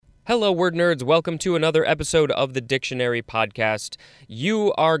Hello, word nerds. Welcome to another episode of the Dictionary Podcast.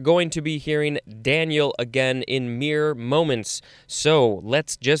 You are going to be hearing Daniel again in mere moments, so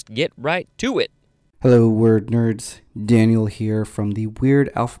let's just get right to it. Hello, word nerds. Daniel here from the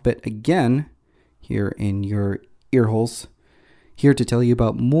Weird Alphabet again, here in your earholes. Here to tell you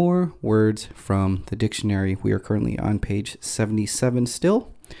about more words from the dictionary. We are currently on page 77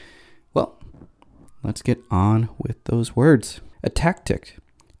 still. Well, let's get on with those words. Atactic.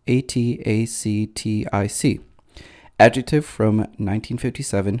 A-T-A-C-T-I-C. Adjective from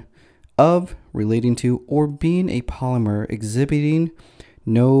 1957, of, relating to, or being a polymer exhibiting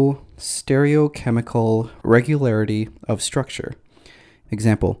no stereochemical regularity of structure.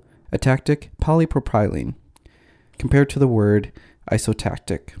 Example, atactic polypropylene, compared to the word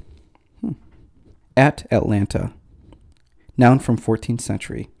isotactic. At Atlanta. Noun from 14th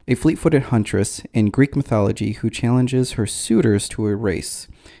century. A fleet-footed huntress in Greek mythology who challenges her suitors to a race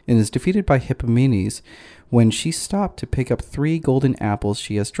and is defeated by Hippomenes when she stopped to pick up 3 golden apples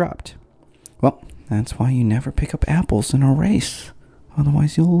she has dropped. Well, that's why you never pick up apples in a race.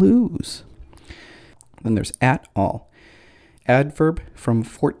 Otherwise you'll lose. Then there's at all. Adverb from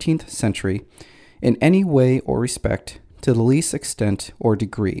 14th century. In any way or respect, to the least extent or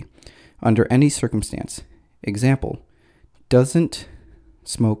degree, under any circumstance. Example, doesn't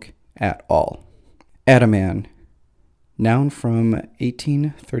smoke at all. Ataman. Noun from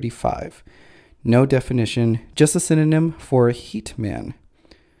 1835. No definition, just a synonym for heat man.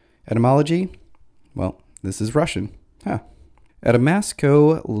 Etymology? Well, this is Russian.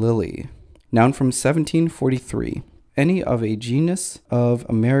 Adamasco lily. Noun from 1743. Any of a genus of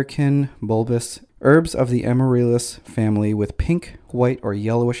American bulbous herbs of the amaryllis family with pink, white, or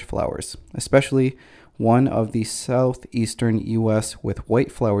yellowish flowers, especially one of the southeastern U.S. with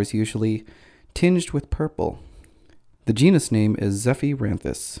white flowers usually tinged with purple. The genus name is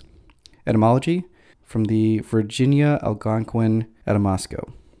Zephyranthus. Etymology? From the Virginia Algonquin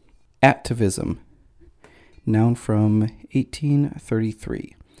adamasco. Activism. Noun from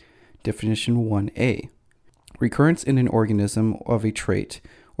 1833. Definition 1a. Recurrence in an organism of a trait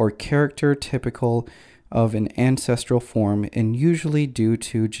or character typical of an ancestral form and usually due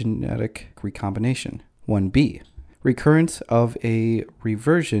to genetic recombination. 1b. Recurrence of a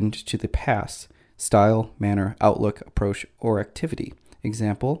reversion to the past, style, manner, outlook, approach, or activity.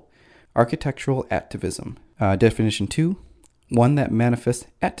 Example, architectural activism. Definition 2. One that manifests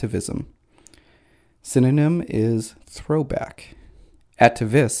activism. Synonym is throwback.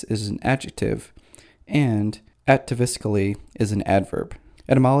 Activist is an adjective, and activistically is an adverb.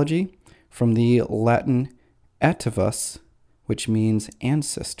 Etymology, from the Latin atavus, which means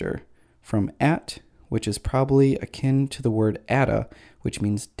ancestor, from at, which is probably akin to the word atta, which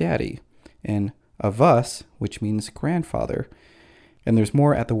means daddy, and avus, which means grandfather, and there's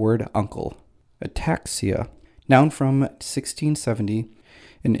more at the word uncle. Ataxia, noun from 1670,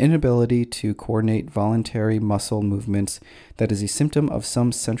 an inability to coordinate voluntary muscle movements that is a symptom of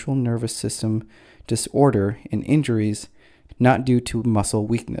some central nervous system disorder and injuries not due to muscle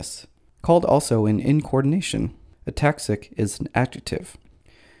weakness. Called also an incoordination. Ataxic is an adjective.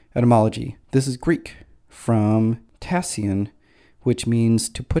 Etymology. This is Greek, from Tassian, which means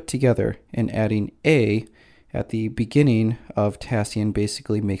to put together, and adding a at the beginning of Tassian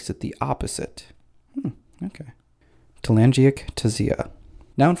basically makes it the opposite. Okay. Telangiectasia.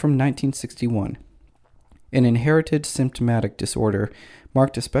 Noun from 1961. An inherited symptomatic disorder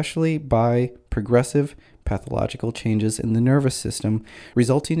marked especially by progressive pathological changes in the nervous system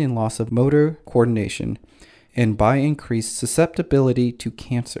resulting in loss of motor coordination and by increased susceptibility to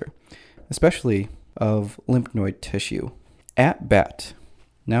cancer, especially of lymph node tissue. At bat,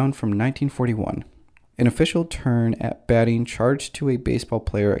 noun from 1941. An official turn at batting charged to a baseball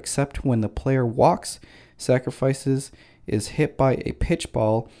player except when the player walks, sacrifices, is hit by a pitch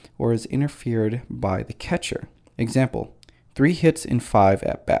ball, or is interfered by the catcher. Example, 3 hits in 5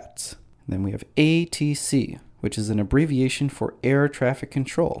 at bats. Then we have ATC, which is an abbreviation for air traffic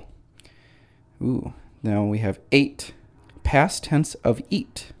control. Now we have 8, past tense of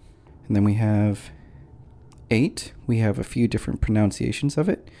eat. And then we have 8. We have a few different pronunciations of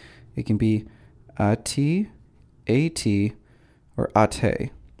it. It can be at, or ate.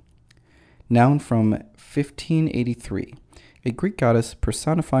 Noun from 1583. A Greek goddess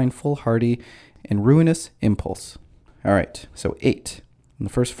personifying foolhardy and ruinous impulse. All right, so 8. In the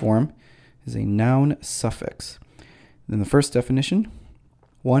first form is a noun suffix. Then the first definition,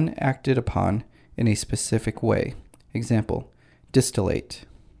 one acted upon in a specific way. Example, distillate.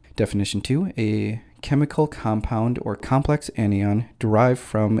 Definition 2, a chemical compound or complex anion derived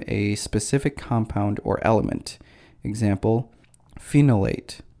from a specific compound or element. Example,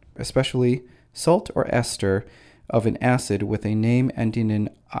 phenolate. especially salt or ester of an acid with a name ending in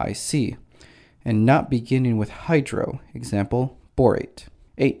IC, and not beginning with hydro. Example, borate.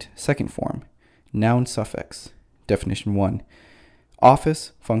 8. Second form. Noun suffix. Definition 1.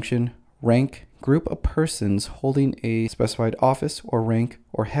 Office, function, rank, group of persons holding a specified office or rank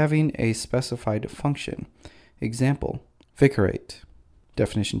or having a specified function. Example, vicariate.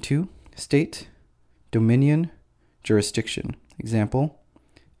 Definition 2. State, dominion, jurisdiction. Example,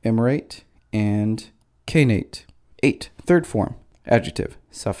 emirate and khanate. 8. Third form. Adjective,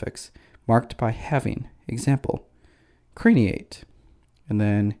 suffix, marked by having. Example, craniate. And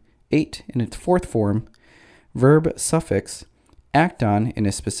then 8 in its fourth form, verb suffix, act on in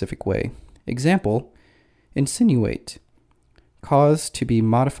a specific way. Example, insinuate, cause to be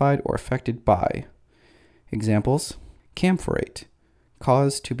modified or affected by. Examples, camphorate,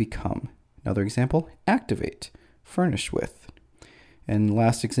 cause to become. Another example, activate, furnish with. And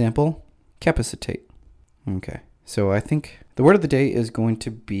last example, capacitate. Okay, so I think the word of the day is going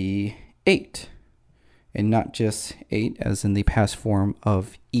to be 8. And not just 8 as in the past form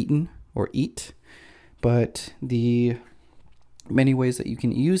of eaten or eat, but the many ways that you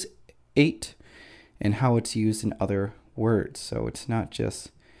can use 8 and how it's used in other words. So it's not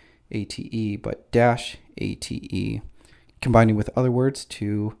just ATE, but dash ATE, combining with other words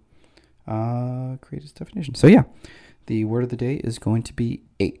to create its definition. So yeah, the word of the day is going to be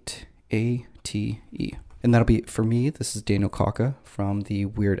 8, ATE. And that'll be it for me. This is Daniel Kaka from the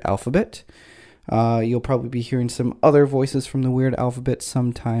Weird Alphabet. You'll probably be hearing some other voices from the Weird Alphabet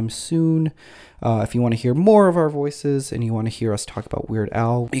sometime soon. If you want to hear more of our voices and you want to hear us talk about Weird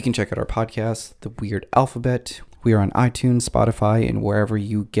Al, you can check out our podcast, The Weird Alphabet. We are on iTunes, Spotify, and wherever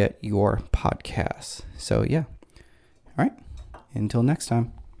you get your podcasts. So yeah. All right. Until next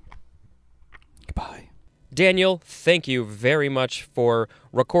time. Goodbye. Daniel, thank you very much for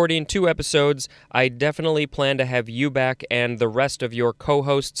recording 2 episodes. I definitely plan to have you back and the rest of your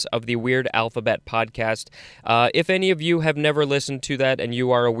co-hosts of the Weird Alphabet podcast. If any of you have never listened to that and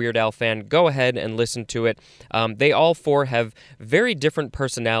you are a Weird Al fan, go ahead and listen to it. They all 4 have very different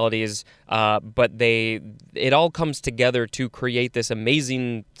personalities, but it all comes together to create this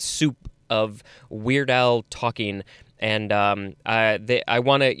amazing soup of Weird Al talking. And I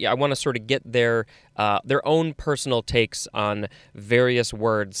want to sort of get their own personal takes on various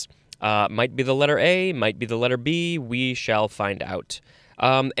words. Might be the letter A, might be the letter B. We shall find out.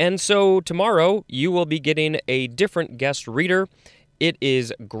 And so tomorrow you will be getting a different guest reader. It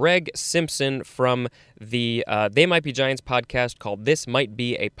is Greg Simpson from the They Might Be Giants podcast called This Might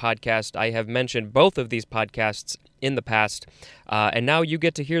Be a Podcast. I have mentioned both of these podcasts in the past, and now you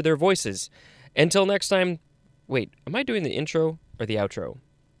get to hear their voices. Until next time. Wait, am I doing the intro or the outro?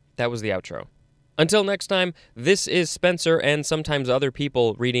 That was the outro. Until next time, this is Spencer and sometimes other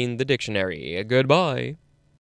people reading the dictionary. Goodbye.